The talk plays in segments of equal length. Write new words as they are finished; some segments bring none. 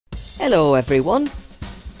Hello everyone.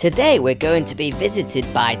 Today we're going to be visited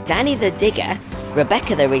by Danny the Digger,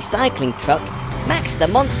 Rebecca the Recycling Truck, Max the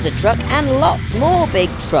Monster Truck and lots more big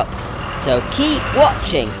trucks, so keep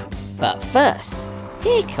watching. But first,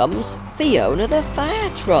 here comes Fiona the Fire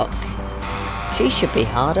Truck. She should be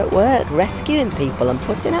hard at work rescuing people and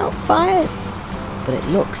putting out fires, but it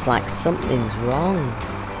looks like something's wrong.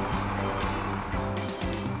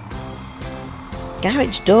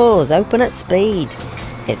 Garage doors open at speed.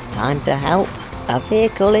 It's time to help a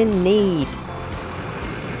vehicle in need.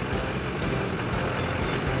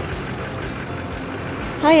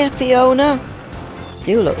 Hiya Fiona.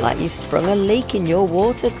 You look like you've sprung a leak in your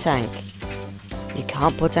water tank. You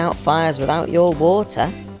can't put out fires without your water.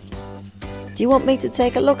 Do you want me to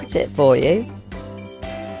take a look at it for you?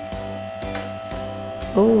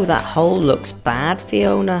 Oh, that hole looks bad,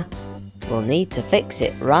 Fiona. We'll need to fix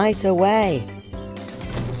it right away.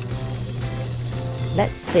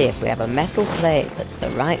 Let's see if we have a metal plate that's the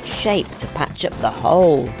right shape to patch up the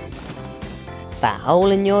hole. That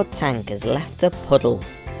hole in your tank has left a puddle.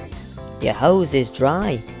 Your hose is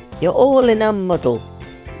dry. You're all in a muddle.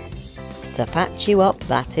 To patch you up,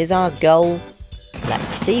 that is our goal. Let's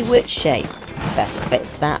see which shape best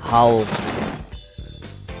fits that hole.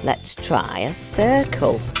 Let's try a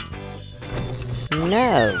circle.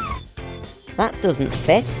 No, that doesn't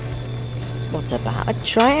fit. What about a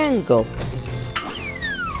triangle?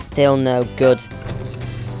 Still no good.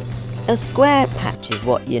 A square patch is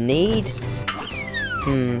what you need.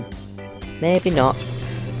 Maybe not.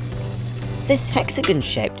 This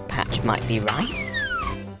hexagon-shaped patch might be right.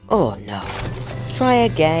 Oh no. Try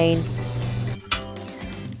again.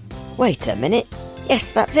 Wait a minute.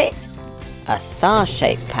 Yes, that's it. A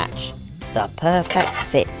star-shaped patch. The perfect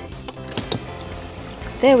fit.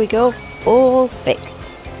 There we go. All fixed.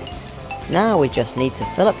 Now we just need to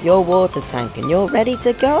fill up your water tank and you're ready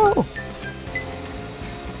to go.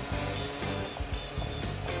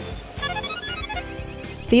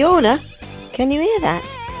 Fiona, can you hear that?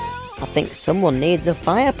 I think someone needs a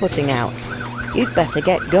fire putting out. You'd better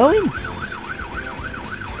get going.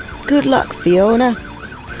 Good luck, Fiona.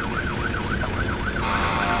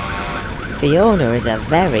 Fiona is a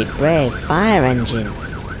very brave fire engine,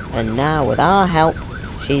 and now with our help,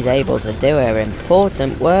 she's able to do her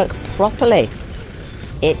important work properly.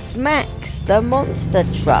 It's Max, the monster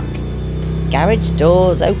truck. Garage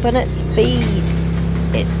doors open at speed.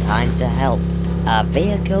 It's time to help a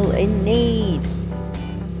vehicle in need.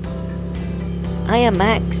 Hiya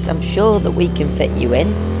Max, I'm sure that we can fit you in.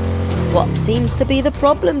 What seems to be the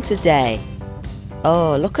problem today?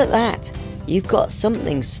 Oh, look at that. You've got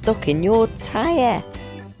something stuck in your tyre.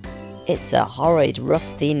 It's a horrid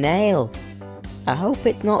rusty nail. I hope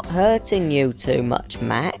it's not hurting you too much,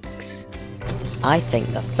 Max. I think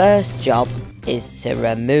the first job is to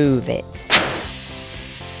remove it.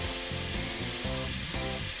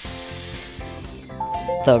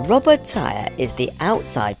 The rubber tyre is the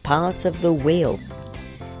outside part of the wheel.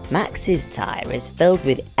 Max's tyre is filled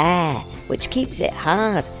with air, which keeps it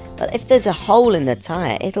hard, but if there's a hole in the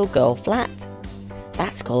tyre, it'll go flat.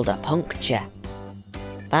 That's called a puncture.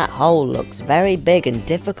 That hole looks very big and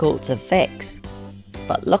difficult to fix.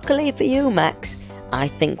 But luckily for you, Max, I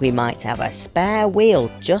think we might have a spare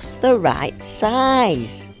wheel just the right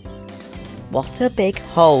size. What a big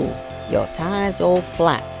hole. Your tyre's all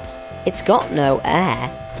flat. It's got no air.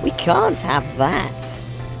 We can't have that.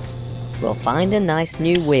 We'll find a nice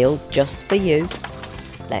new wheel just for you.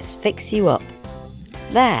 Let's fix you up.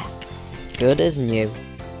 There. Good as new.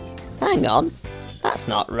 Hang on. That's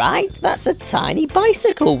not right. That's a tiny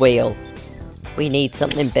bicycle wheel. We need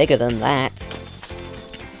something bigger than that.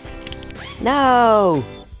 No!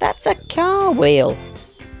 That's a car wheel.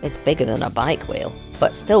 It's bigger than a bike wheel,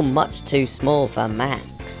 but still much too small for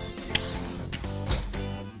Max.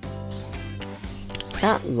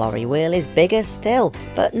 That lorry wheel is bigger still,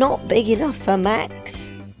 but not big enough for Max.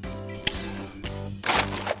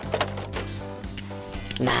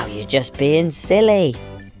 Now you're just being silly.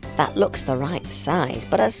 That looks the right size,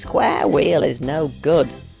 but a square wheel is no good.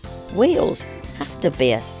 Wheels have to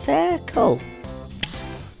be a circle.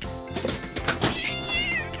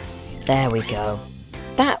 There we go.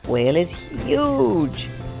 That wheel is huge.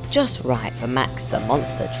 Just right for Max the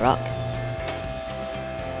monster truck.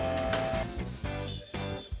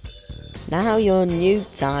 Now your new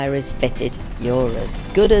tyre is fitted, you're as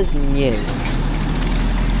good as new.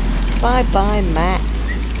 Bye bye, Max.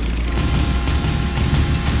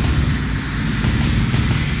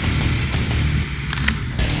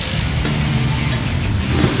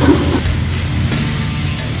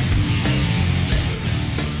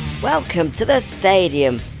 Welcome to the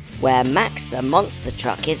stadium. where Max the monster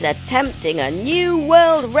truck is attempting a new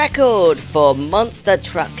world record for monster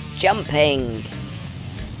truck jumping.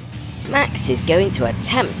 Max is going to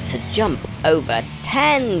attempt to jump over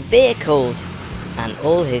 10 vehicles, and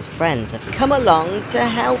all his friends have come along to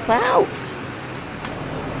help out.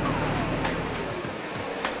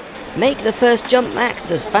 Make the first jump,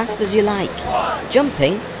 Max, as fast as you like,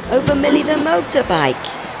 jumping over Millie the motorbike.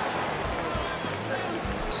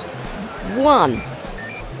 1.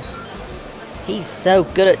 He's so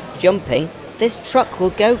good at jumping, this truck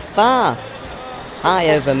will go far.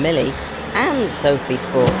 High over Millie and Sophie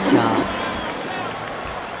Sports Car.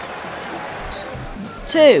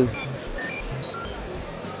 2.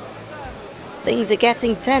 Things are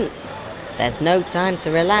getting tense. There's no time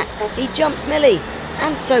to relax. He jumped Millie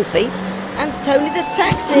and Sophie and Tony the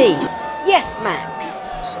taxi. Yes, Max.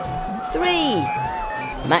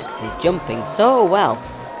 3. Max is jumping so well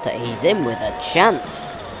that he's in with a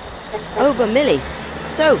chance. Over Millie,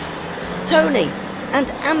 Soph, Tony and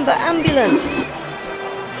Amber Ambulance.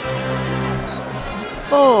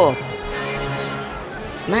 4.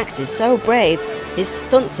 Max is so brave, his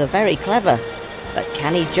stunts are very clever. But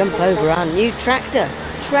can he jump over our new tractor,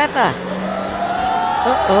 Trevor?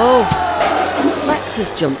 Uh-oh. Max has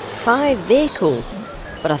jumped 5 vehicles,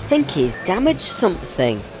 but I think he's damaged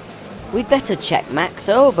something. We'd better check Max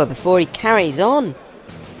over before he carries on.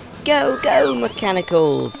 Go, go,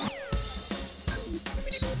 mechanicals!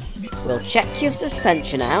 We'll check your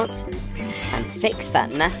suspension out and fix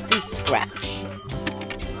that nasty scratch.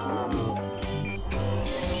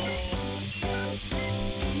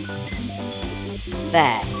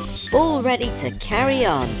 There, all ready to carry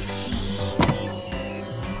on.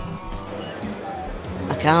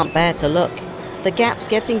 I can't bear to look. The gap's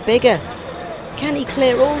getting bigger. Can he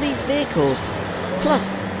clear all these vehicles?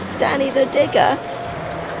 Plus, Danny the digger?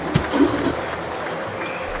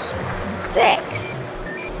 6.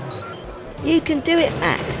 You can do it,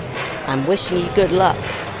 Max. I'm wishing you good luck.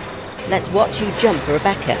 Let's watch you jump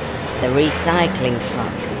Rebecca, the recycling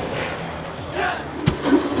truck.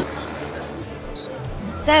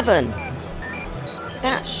 7.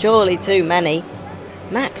 That's surely too many.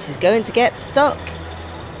 Max is going to get stuck.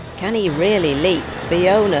 Can he really leap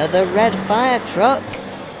Fiona the red fire truck?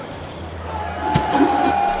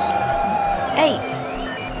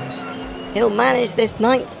 8. He'll manage this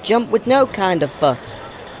 9th jump with no kind of fuss.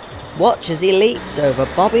 Watch as he leaps over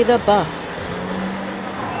Bobby the bus.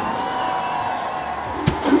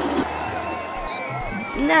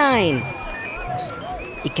 9.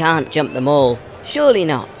 He can't jump them all. Surely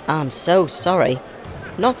not. I'm so sorry.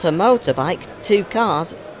 Not a motorbike, 2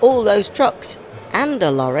 cars, all those trucks, and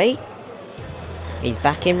a lorry. He's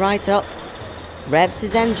backing right up, revs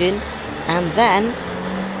his engine, and then...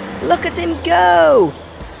 look at him go!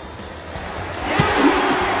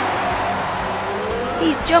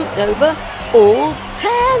 He's jumped over all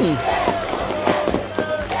 10!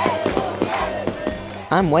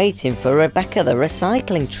 I'm waiting for Rebecca the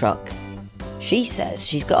recycling truck. She says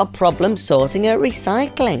she's got a problem sorting her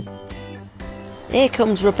recycling. Here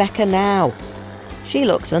comes Rebecca now. She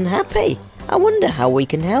looks unhappy. I wonder how we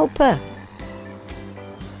can help her.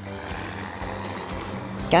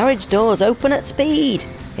 Garage doors open at speed.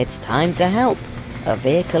 It's time to help a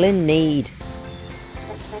vehicle in need.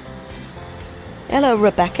 Hello,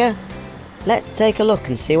 Rebecca. Let's take a look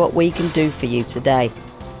and see what we can do for you today.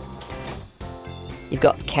 You've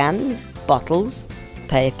got cans, bottles,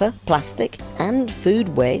 paper, plastic and food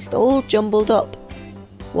waste all jumbled up.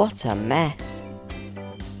 What a mess.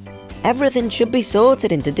 Everything should be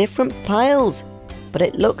sorted into different piles, but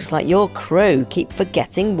it looks like your crew keep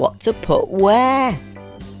forgetting what to put where.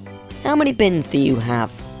 How many bins do you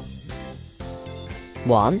have?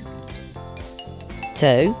 1,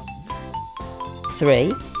 2,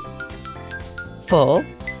 3, 4,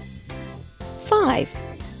 5.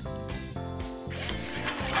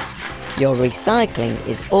 Your recycling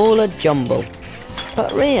is all a jumble,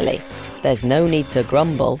 but really, there's no need to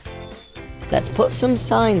grumble. Let's put some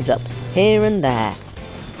signs up here and there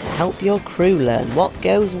to help your crew learn what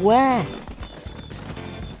goes where.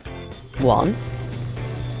 1.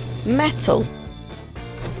 Metal.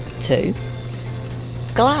 2.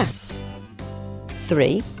 Glass.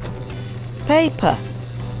 3. Paper.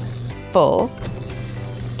 4.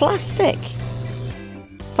 Plastic.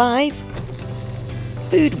 5.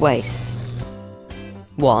 Food waste.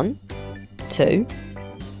 1, 2,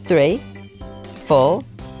 3, 4,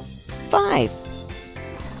 5.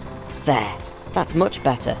 There, that's much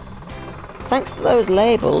better. Thanks to those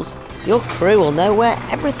labels, your crew will know where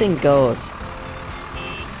everything goes.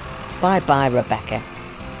 Bye-bye, Rebecca.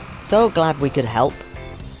 So glad we could help.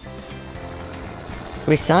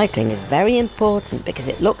 Recycling is very important because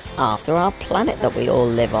it looks after our planet that we all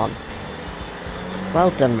live on. Well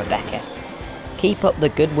done, Rebecca. Keep up the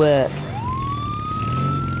good work.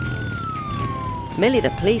 Millie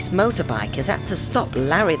the police motorbike has had to stop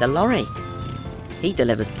Larry the lorry. He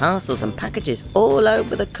delivers parcels and packages all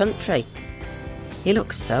over the country. He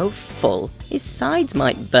looks so full, his sides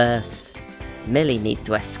might burst. Millie needs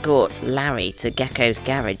to escort Larry to Gecko's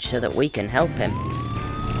garage so that we can help him.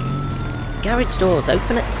 Garage doors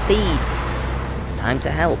open at speed. It's time to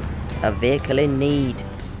help a vehicle in need.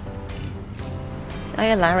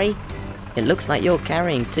 Hiya, Larry. It looks like you're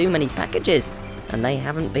carrying too many packages and they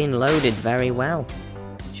haven't been loaded very well.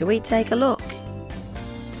 Shall we take a look?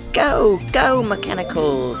 Go, go,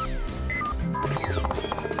 mechanicals!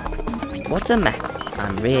 What a mess.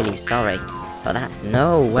 I'm really sorry, but that's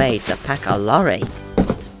no way to pack a lorry.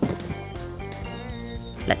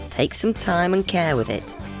 Let's take some time and care with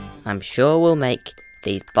it. I'm sure we'll make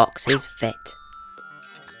these boxes fit.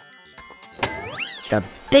 The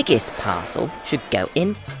biggest parcel should go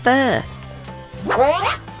in first,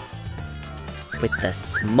 with the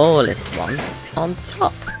smallest one on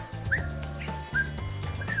top.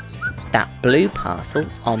 That blue parcel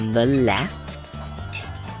on the left,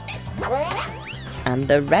 and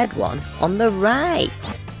the red one on the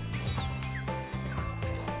right.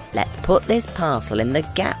 Let's put this parcel in the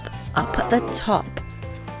gap up at the top,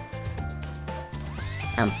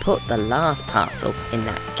 and put the last parcel in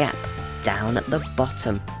that gap down at the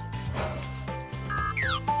bottom.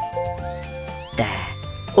 There,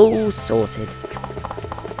 all sorted.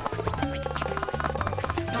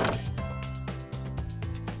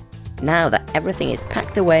 Now that everything is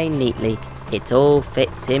packed away neatly, it all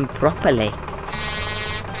fits in properly.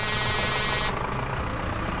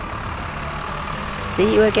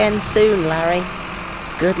 See you again soon, Larry.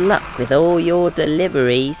 Good luck with all your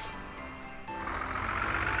deliveries.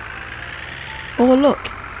 Oh look,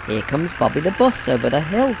 here comes Bobby the bus over the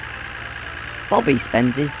hill. Bobby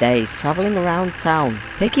spends his days travelling around town,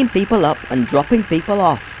 picking people up and dropping people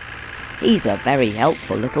off. He's a very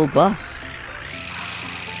helpful little bus.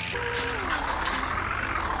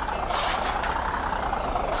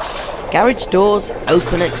 Garage doors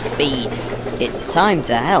open at speed. It's time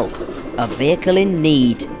to help a vehicle in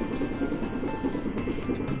need.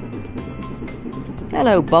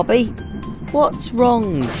 Hello, Bobby. What's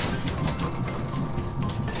wrong?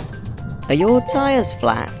 Are your tyres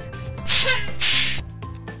flat?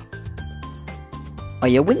 Are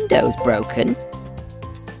your windows broken?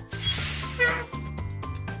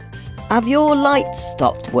 Have your lights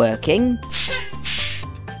stopped working?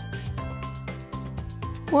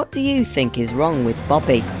 What do you think is wrong with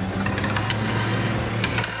Bobby?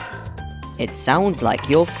 It sounds like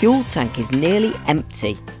your fuel tank is nearly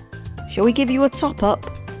empty. Shall we give you a top up?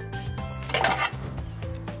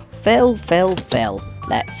 Fill, fill, fill.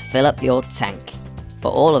 Let's fill up your tank.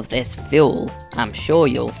 For all of this fuel, I'm sure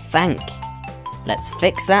you'll thank. Let's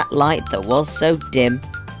fix that light that was so dim.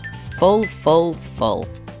 Full, full, full.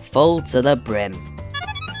 Full to the brim.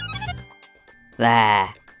 There.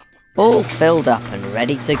 All filled up and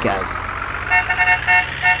ready to go.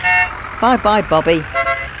 Bye-bye, Bobby.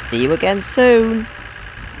 See you again soon.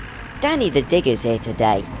 Danny the digger's here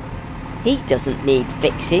today. He doesn't need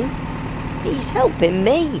fixing. He's helping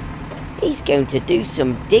me. He's going to do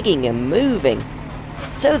some digging and moving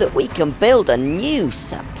so that we can build a new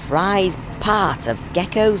surprise part of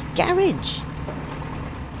Gecko's garage.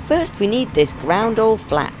 First we need this ground all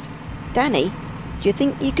flat. Danny, do you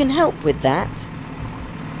think you can help with that?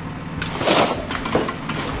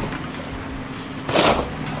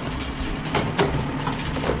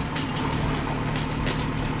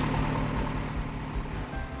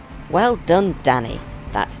 Well done, Danny.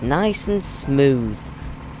 That's nice and smooth.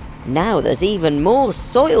 Now there's even more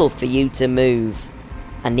soil for you to move.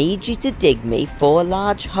 I need you to dig me 4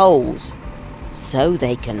 large holes so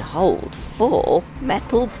they can hold 4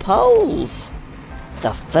 metal poles.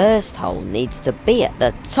 The first hole needs to be at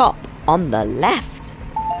the top on the left.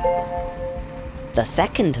 The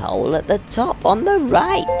second hole at the top on the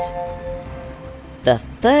right. The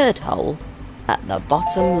third hole at the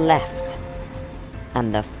bottom left.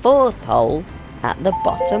 And the fourth hole at the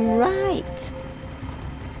bottom right.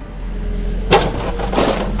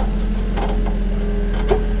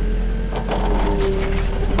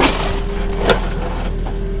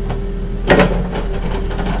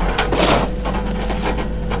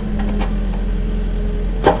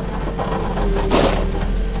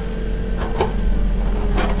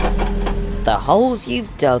 The holes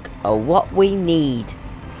you've dug are what we need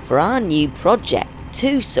for our new project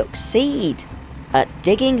to succeed. At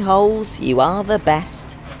digging holes, you are the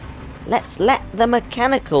best. Let's let the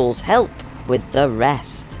mechanicals help with the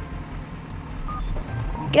rest.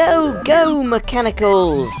 Go, go,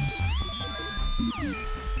 mechanicals!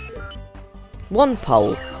 One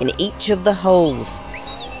pole in each of the holes.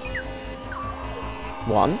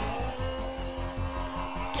 1,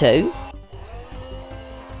 2,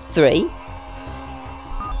 3,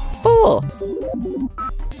 4.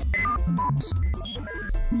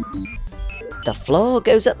 The floor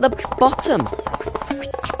goes at the bottom.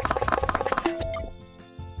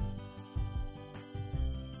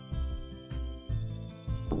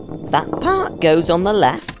 That part goes on the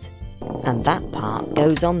left, and that part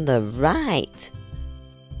goes on the right.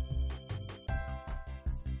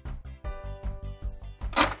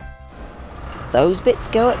 Those bits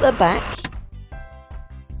go at the back,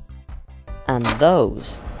 and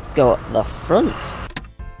those go at the front.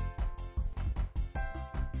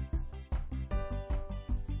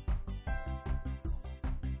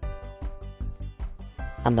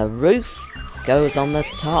 And the roof goes on the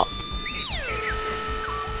top.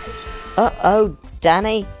 Uh-oh,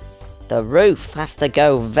 Danny, the roof has to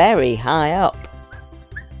go very high up.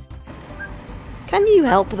 Can you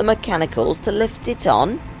help the mechanicals to lift it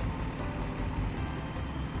on?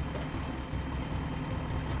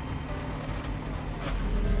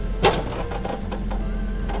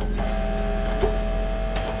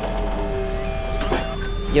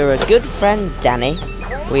 You're a good friend, Danny.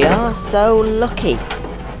 We are so lucky.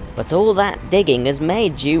 But all that digging has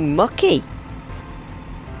made you mucky.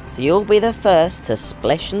 So you'll be the first to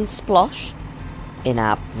splish and splosh in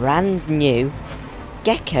our brand new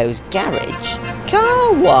Gecko's Garage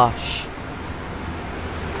car wash.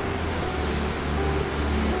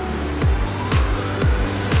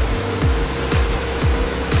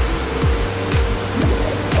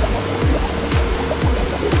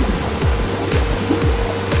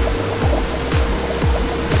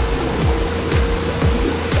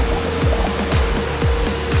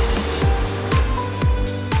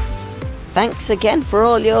 Thanks again for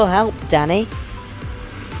all your help, Danny.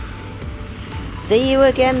 See you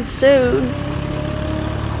again soon.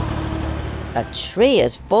 A tree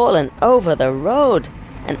has fallen over the road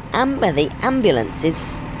and Amber the ambulance is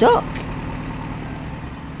stuck.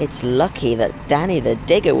 It's lucky that Danny the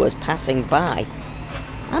digger was passing by.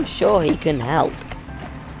 I'm sure he can help.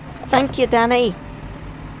 Thank you, Danny.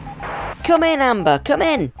 Come in, Amber, come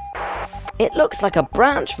in. It looks like a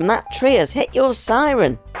branch from that tree has hit your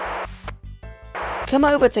siren. Come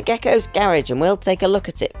over to Gecko's garage and we'll take a look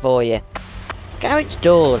at it for you. Garage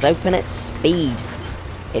doors open at speed.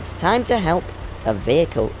 It's time to help a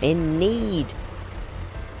vehicle in need.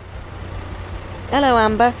 Hello,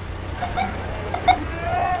 Amber.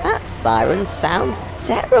 That siren sounds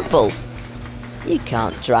terrible. You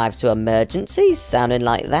can't drive to emergencies sounding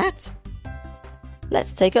like that.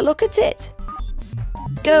 Let's take a look at it.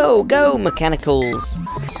 Go, go, mechanicals.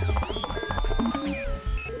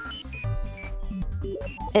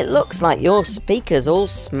 It looks like your speaker's all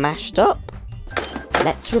smashed up.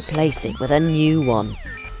 Let's replace it with a new one.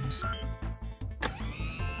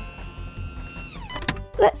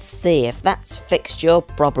 Let's see if that's fixed your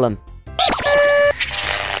problem.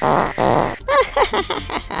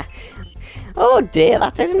 Oh dear,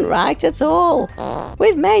 that isn't right at all.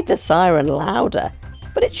 We've made the siren louder,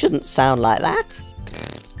 but it shouldn't sound like that.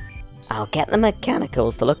 I'll get the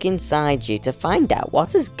mechanicals to look inside you to find out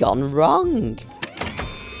what has gone wrong.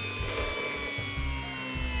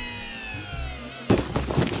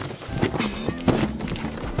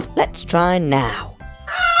 Let's try now.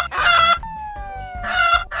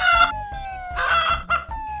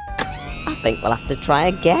 I think we'll have to try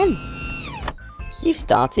again. You've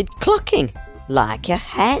started clucking like a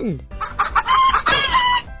hen.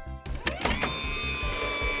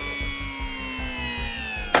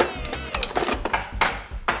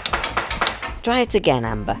 Try it again,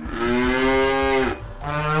 Amber.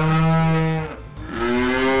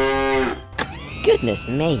 Goodness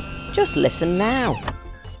me, just listen now.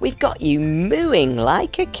 We've got you mooing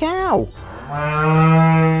like a cow.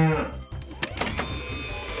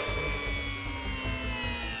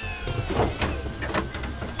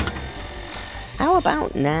 How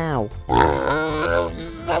about now?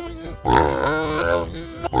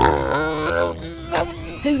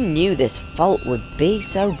 Who knew this fault would be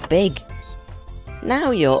so big? Now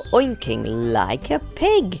you're oinking like a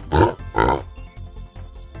pig.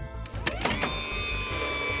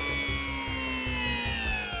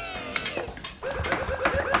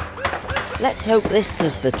 Let's hope this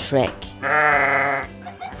does the trick.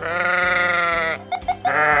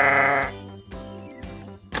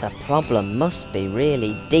 The problem must be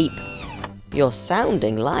really deep. You're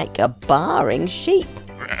sounding like a baaing sheep.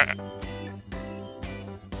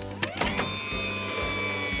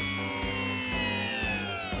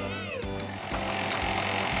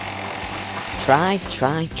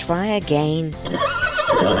 try again.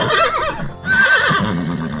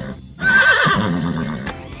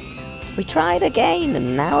 We tried again,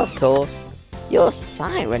 and now, of course, your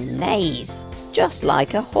siren neighs, just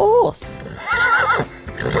like a horse.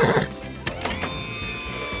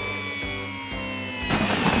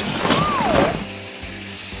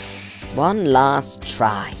 One last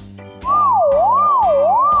try.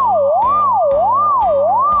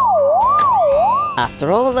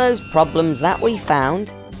 After all those problems that we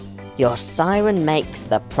found, your siren makes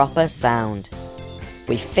the proper sound.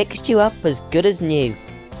 We fixed you up as good as new.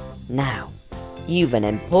 Now, you've an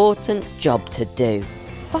important job to do.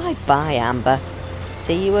 Bye-bye, Amber.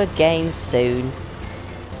 See you again soon.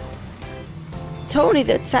 Tony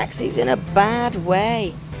the taxi's in a bad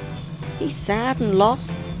way. He's sad and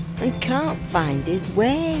lost and can't find his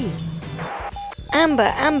way.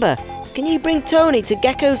 Amber, can you bring Tony to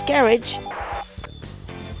Gecko's garage?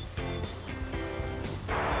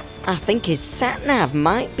 I think his sat-nav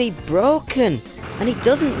might be broken and he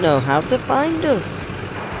doesn't know how to find us.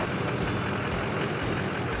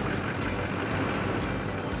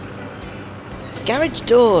 Garage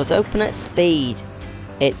doors open at speed.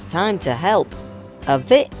 It's time to help.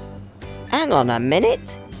 Hang on a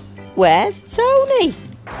minute. Where's Tony?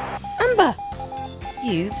 Amber,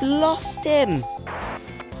 you've lost him.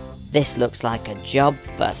 This looks like a job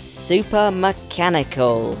for Super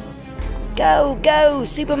Mechanical. Go,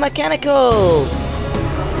 Super Mechanical!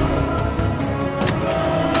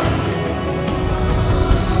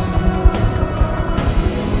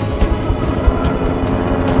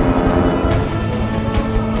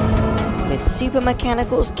 With Super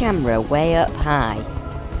Mechanical's camera way up high,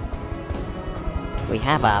 we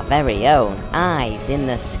have our very own eyes in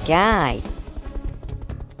the sky.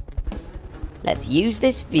 Let's use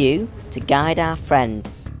this view to guide our friend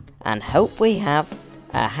and hope we have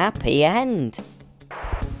a happy end.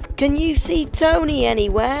 Can you see Tony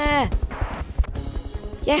anywhere?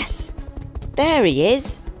 Yes, there he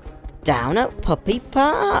is, down at Puppy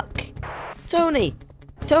Park. Tony,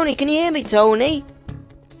 can you hear me, Tony?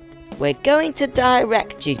 We're going to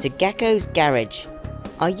direct you to Gecko's garage.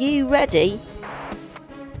 Are you ready?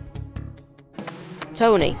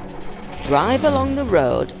 Tony, drive along the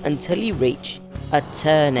road until you reach a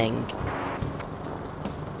turning.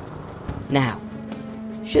 Now,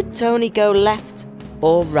 should Tony go left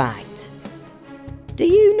or right? Do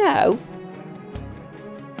you know?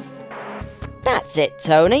 That's it,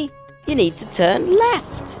 Tony. You need to turn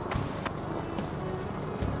left.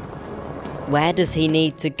 Where does he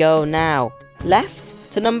need to go now? Left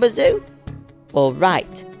to Number Zoo? Or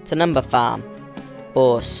right to Number Farm?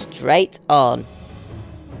 Or straight on?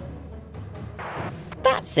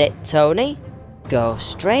 That's it, Tony. Go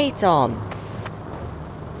straight on.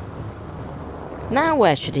 Now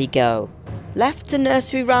where should he go? Left to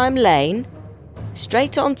Nursery Rhyme Lane?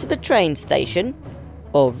 Straight on to the train station?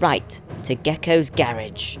 Or right to Gecko's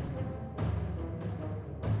garage?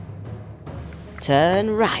 Turn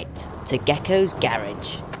right to Gecko's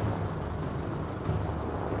garage.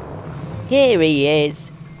 Here he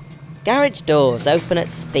is. Garage doors open at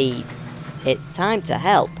speed. It's time to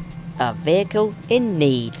help a vehicle in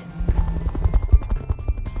need.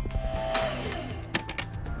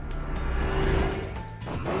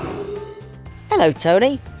 Hello,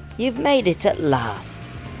 Tony. You've made it at last.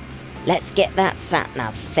 Let's get that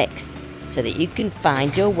sat-nav fixed so that you can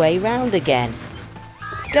find your way round again.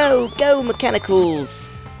 Go, Mechanicals!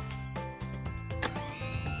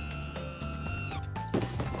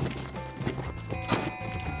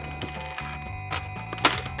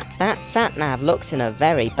 That sat-nav looks in a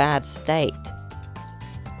very bad state.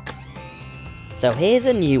 So here's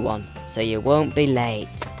a new one, so you won't be late.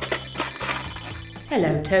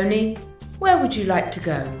 Hello, Tony. Where would you like to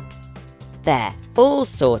go? There, all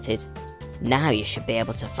sorted. Now you should be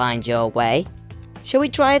able to find your way. Shall we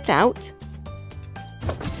try it out?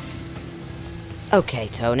 Okay,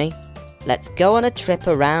 Tony. Let's go on a trip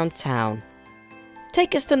around town.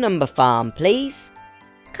 Take us to Number Farm, please.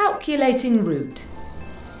 Calculating route.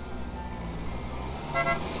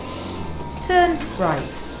 Turn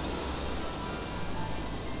right.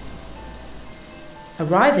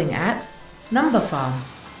 Arriving at Number Farm.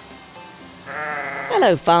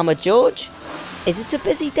 Hello, Farmer George. Is it a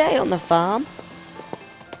busy day on the farm?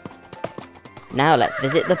 Now let's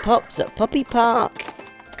visit the pups at Puppy Park.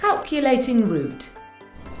 Calculating route.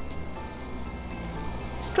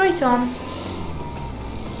 Straight on.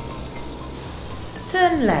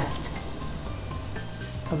 Turn left.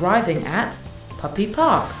 Arriving at Puppy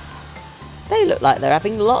Park. They look like they're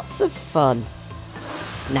having lots of fun.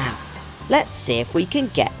 Now, let's see if we can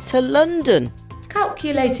get to London.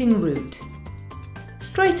 Calculating route.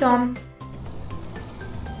 Straight on.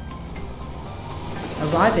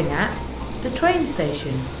 Arriving at the train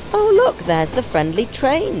station. Oh look, there's the friendly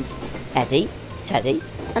trains. Eddie, Teddy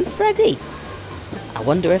and Freddie. I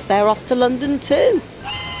wonder if they're off to London too.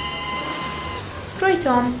 Straight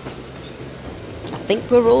on. I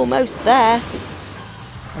think we're almost there.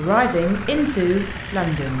 Arriving into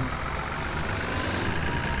London.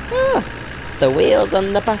 Ah, the wheels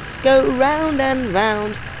on the bus go round and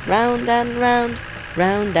round, round and round,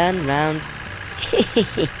 round and round.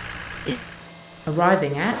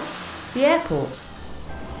 Arriving at the airport.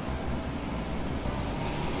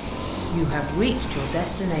 You have reached your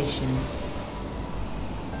destination.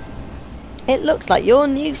 It looks like your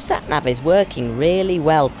new sat-nav is working really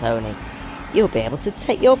well, Tony. You'll be able to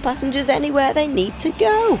take your passengers anywhere they need to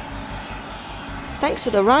go. Thanks for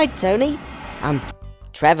the ride, Tony.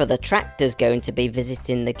 Trevor the Tractor's going to be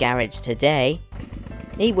visiting the garage today.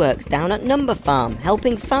 He works down at Number Farm,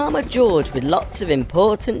 helping Farmer George with lots of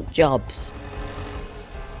important jobs.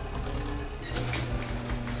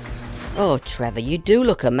 Oh, Trevor, you do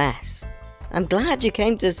look a mess. I'm glad you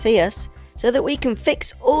came to see us so that we can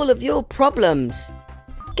fix all of your problems.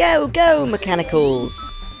 Go, go, mechanicals!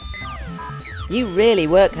 You really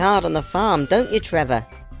work hard on the farm, don't you, Trevor?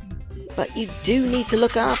 But you do need to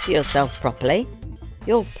look after yourself properly.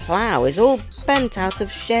 Your plough is all bent out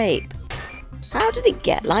of shape. How did it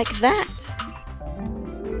get like that?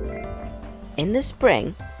 In the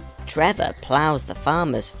spring, Trevor ploughs the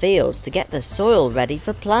farmer's fields to get the soil ready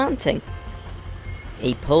for planting.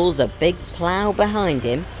 He pulls a big plough behind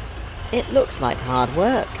him. It looks like hard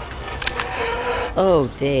work.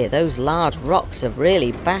 Oh dear, those large rocks have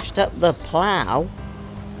really bashed up the plough.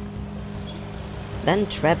 Then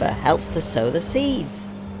Trevor helps to sow the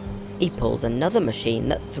seeds. He pulls another machine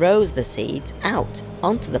that throws the seeds out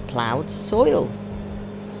onto the ploughed soil.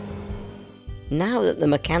 Now that the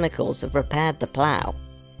mechanicals have repaired the plough,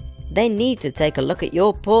 they need to take a look at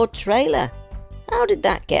your poor trailer. How did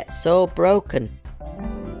that get so broken?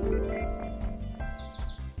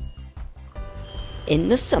 In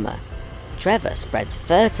the summer, Trevor spreads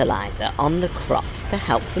fertiliser on the crops to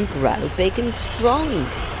help them grow big and strong.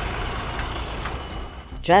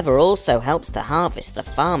 Trevor also helps to harvest the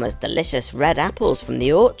farmer's delicious red apples from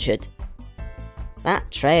the orchard. That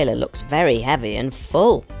trailer looks very heavy and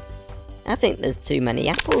full. I think there's too many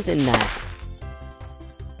apples in there.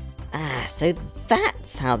 Ah, so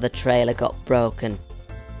that's how the trailer got broken.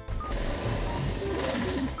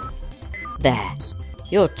 There,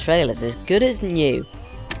 your trailer's as good as new.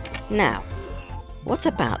 Now, what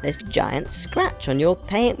about this giant scratch on your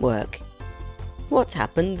paintwork? What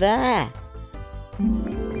happened there?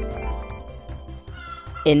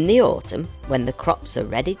 In the autumn, when the crops are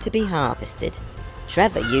ready to be harvested,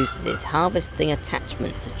 Trevor uses his harvesting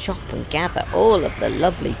attachment to chop and gather all of the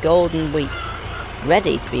lovely golden wheat,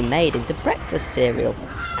 ready to be made into breakfast cereal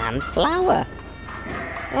and flour.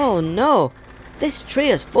 Oh no, this tree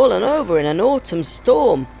has fallen over in an autumn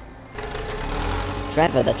storm.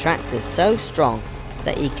 Trevor the Tractor's so strong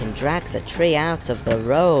that he can drag the tree out of the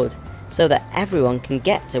road so that everyone can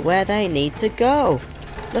get to where they need to go.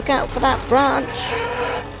 Look out for that branch.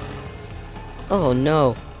 Oh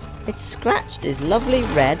no, it's scratched his lovely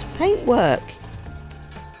red paintwork.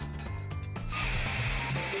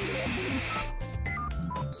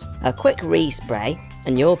 A quick respray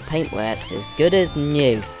and your paintwork's as good as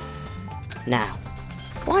new. Now,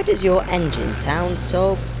 why does your engine sound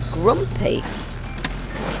so grumpy?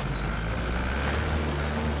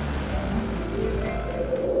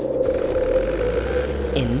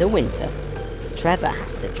 In the winter, Trevor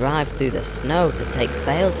has to drive through the snow to take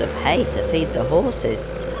bales of hay to feed the horses.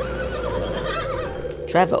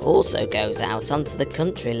 Trevor also goes out onto the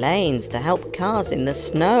country lanes to help cars in the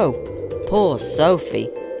snow. Poor Sophie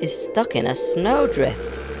is stuck in a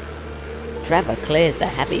snowdrift. Trevor clears the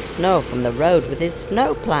heavy snow from the road with his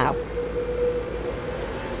snowplough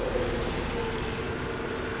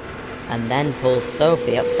and then pulls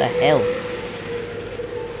Sophie up the hill.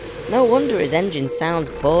 No wonder his engine sounds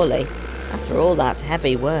poorly after all that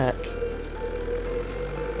heavy work.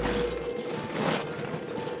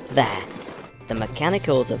 There, the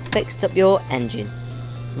mechanicals have fixed up your engine,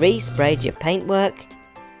 resprayed your paintwork,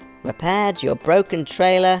 repaired your broken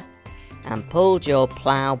trailer, and pulled your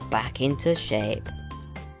plough back into shape.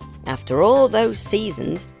 After all those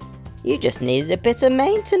seasons, you just needed a bit of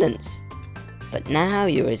maintenance. But now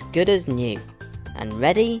you're as good as new, and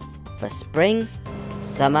ready for spring,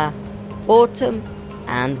 summer, autumn,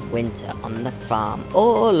 and winter on the farm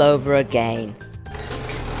all over again.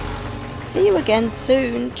 See you again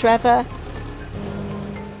soon, Trevor.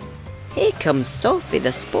 Here comes Sophie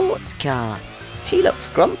the Sports Car. She looks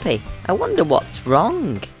grumpy. I wonder what's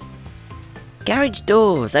wrong. Garage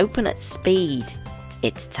doors open at speed.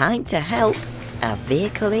 It's time to help a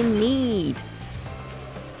vehicle in need.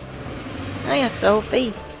 Hiya,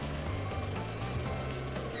 Sophie.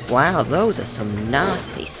 Wow, those are some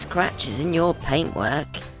nasty scratches in your paintwork.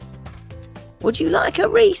 Would you like a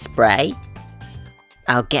respray?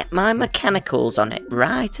 I'll get my mechanicals on it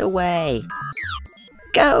right away.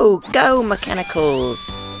 Go, go, mechanicals!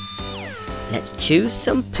 Let's choose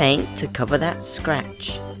some paint to cover that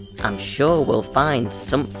scratch. I'm sure we'll find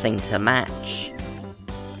something to match.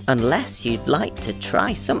 Unless you'd like to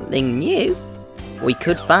try something new, we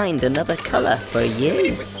could find another colour for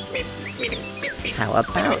you. How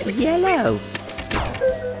about yellow?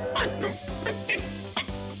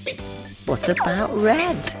 What about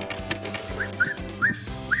red?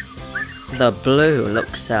 The blue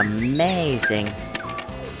looks amazing.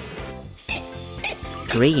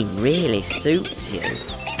 Green really suits you.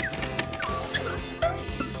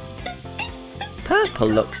 Purple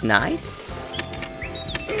looks nice.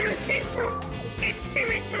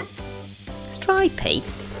 Stripy?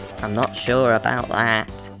 I'm not sure about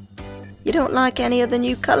that. You don't like any of the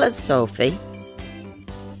new colours, Sophie?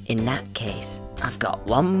 In that case, I've got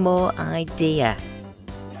one more idea.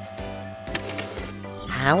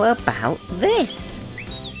 How about this?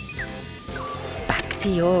 Back to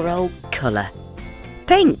your old colour.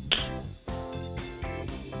 Pink!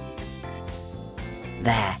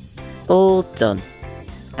 There, all done.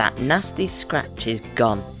 That nasty scratch is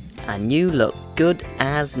gone, and you look good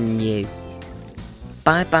as new.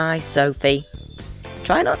 Bye-bye, Sophie.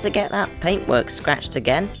 Try not to get that paintwork scratched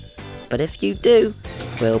again, but if you do,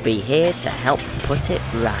 we'll be here to help put it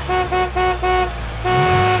right.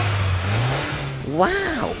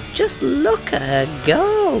 Wow, just look at her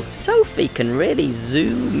go! Sophie can really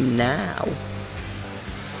zoom now.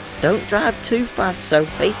 Don't drive too fast,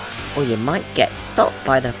 Sophie, or you might get stopped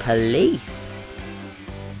by the police.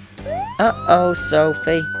 Uh-oh,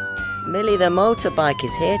 Sophie. Millie the motorbike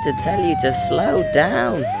is here to tell you to slow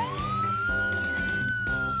down.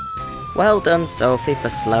 Well done, Sophie, for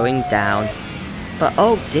slowing down. But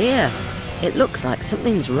oh dear, it looks like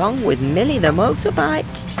something's wrong with Millie the motorbike.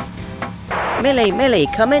 Millie,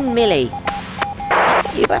 come in, Millie.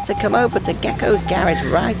 You better come over to Gecko's garage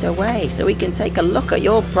right away so we can take a look at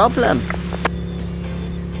your problem.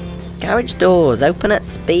 Garage doors open at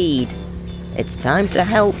speed. It's time to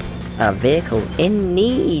help a vehicle in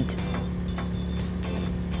need.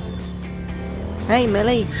 Hey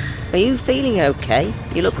Millie, are you feeling okay?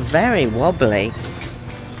 You look very wobbly.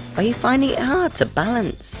 Are you finding it hard to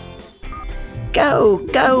balance? Go,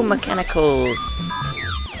 go, mechanicals!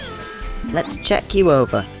 Let's check you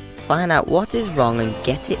over, find out what is wrong and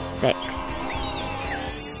get it fixed.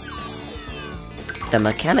 The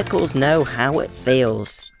mechanicals know how it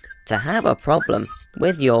feels to have a problem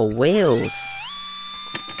with your wheels.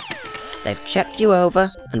 They've checked you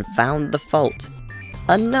over and found the fault.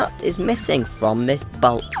 A nut is missing from this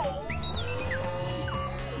bolt.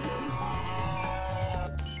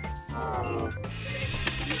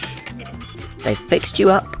 They've fixed you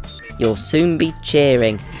up. You'll soon be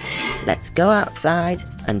cheering. Let's go outside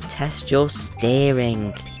and test your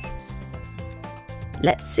steering.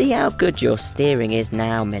 Let's see how good your steering is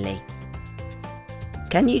now, Millie.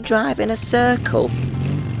 Can you drive in a circle?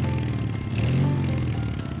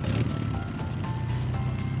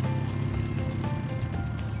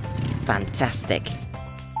 Fantastic.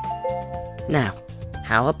 Now,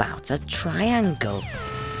 how about a triangle?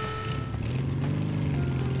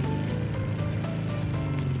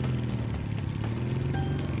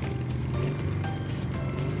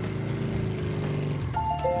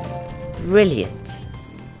 Brilliant.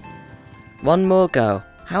 One more go.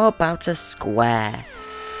 How about a square?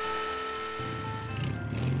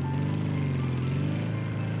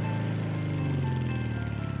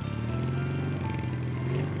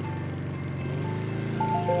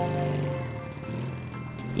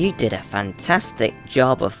 You did a fantastic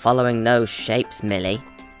job of following those shapes, Millie.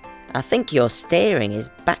 I think your steering is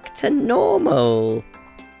back to normal.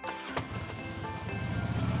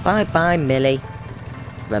 Bye-bye, Millie.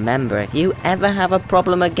 Remember, if you ever have a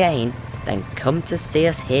problem again, then come to see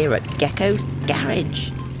us here at Gecko's garage.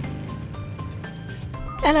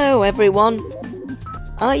 Hello, everyone.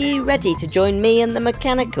 Are you ready to join me and the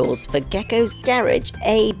mechanicals for Gecko's garage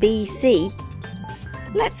ABC?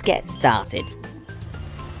 Let's get started.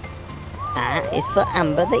 A is for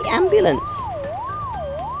Amber the ambulance.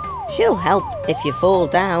 She'll help if you fall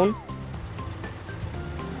down.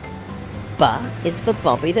 B is for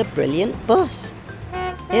Bobby the brilliant bus.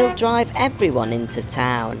 He'll drive everyone into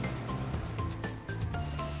town.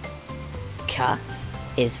 C K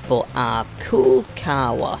is for our cool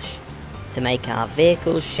car wash, to make our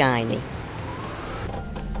vehicles shiny.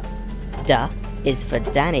 D is for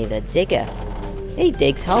Danny the digger. He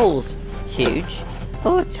digs holes, huge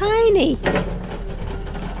or tiny.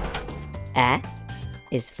 E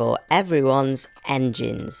is for everyone's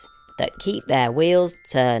engines that keep their wheels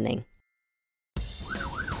turning.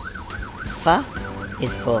 F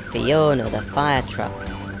is for Fiona the fire truck,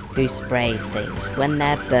 who sprays things when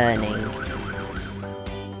they're burning.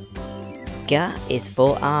 G is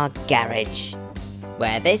for our garage,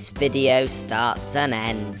 where this video starts and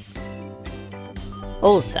ends.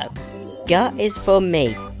 Also, G is for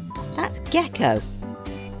me, that's Gecko,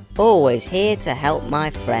 always here to help my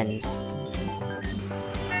friends.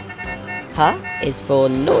 H is for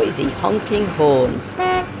noisy honking horns,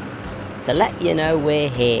 to let you know we're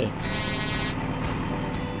here.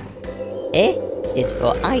 I is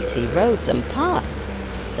for icy roads and paths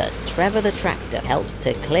that Trevor the Tractor helps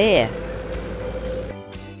to clear.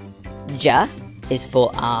 J is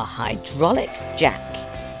for our hydraulic jack,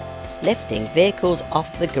 lifting vehicles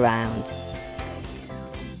off the ground.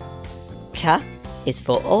 K is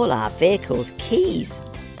for all our vehicles' keys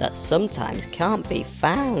that sometimes can't be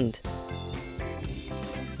found.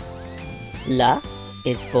 L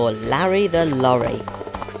is for Larry the Lorry,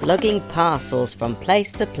 lugging parcels from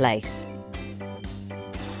place to place.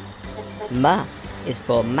 M is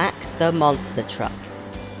for Max the monster truck,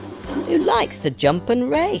 who likes to jump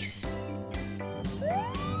and race.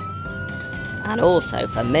 And also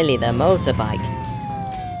for Millie the motorbike,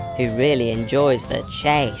 who really enjoys the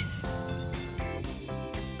chase.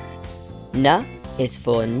 N is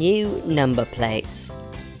for new number plates,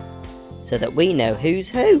 so that we know who's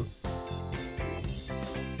who.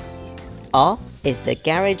 O is the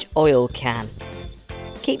garage oil can,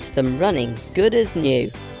 keeps them running good as new.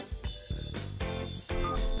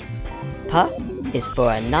 P is for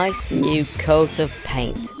a nice new coat of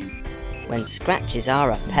paint, when scratches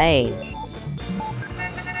are a pain.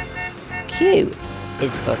 Q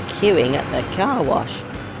is for queuing at the car wash,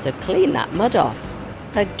 to clean that mud off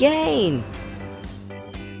again.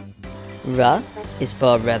 R is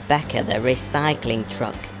for Rebecca the recycling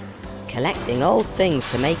truck, collecting old things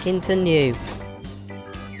to make into new.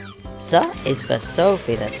 S is for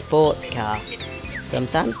Sophie the Sports Car,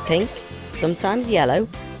 sometimes pink, sometimes yellow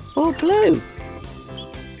or blue.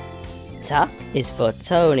 T is for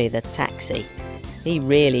Tony the taxi, he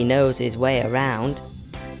really knows his way around.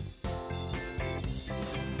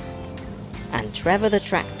 And Trevor the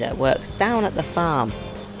Tractor works down at the farm,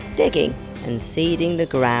 digging and seeding the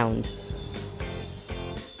ground.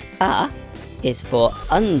 R is for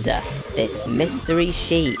under this mystery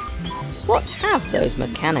sheet. What have those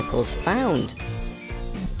mechanicals found?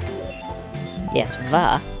 Yes,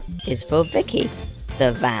 V is for Vicky,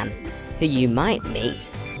 the van, who you might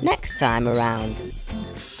meet next time around.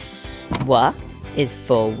 W is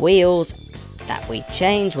for wheels that we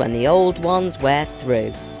change when the old ones wear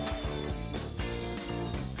through.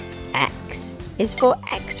 X is for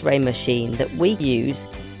X-ray machine that we use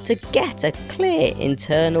to get a clear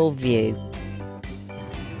internal view.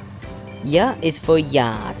 Y is for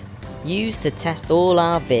yard, used to test all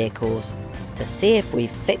our vehicles to see if we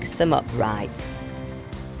fix them up right.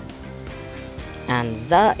 And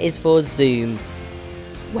Z is for zoom,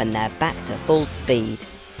 when they're back to full speed.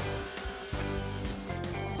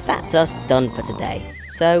 That's us done for today,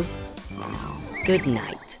 so good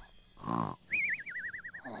night.